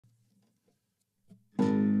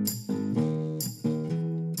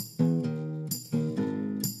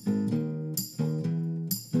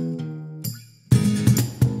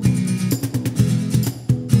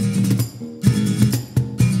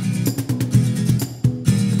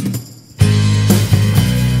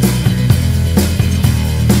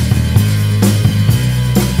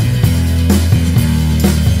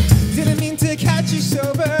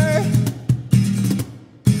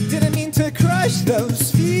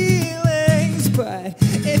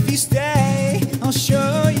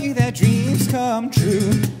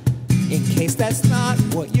that's not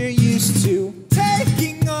what you're used to.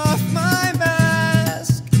 Taking off my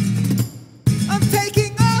mask. I'm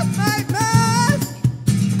taking off my mask.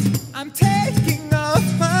 I'm taking off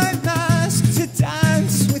my mask to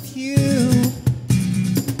dance with you.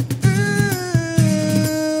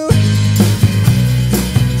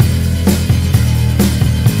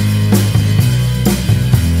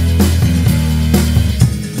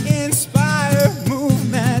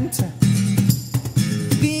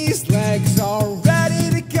 Legs are ready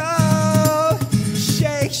to go.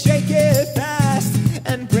 Shake, shake it fast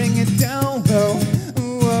and bring it down low.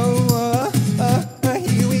 Whoa,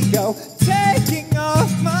 here we go. Taking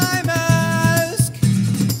off my mask.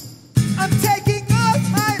 I'm taking off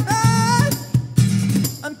my mask.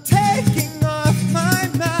 I'm taking off my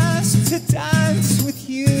mask to dance with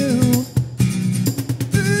you.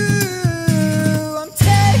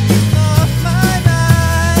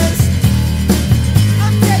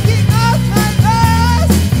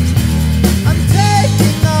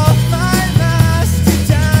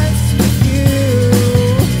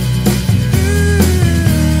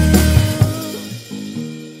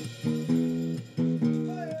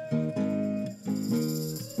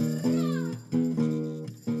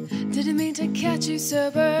 You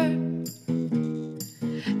sober.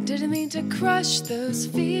 Didn't mean to crush those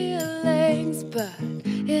feelings, but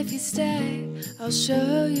if you stay, I'll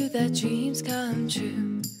show you that dreams come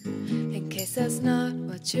true. In case that's not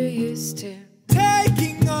what you're used to.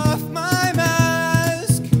 Taking off my mask.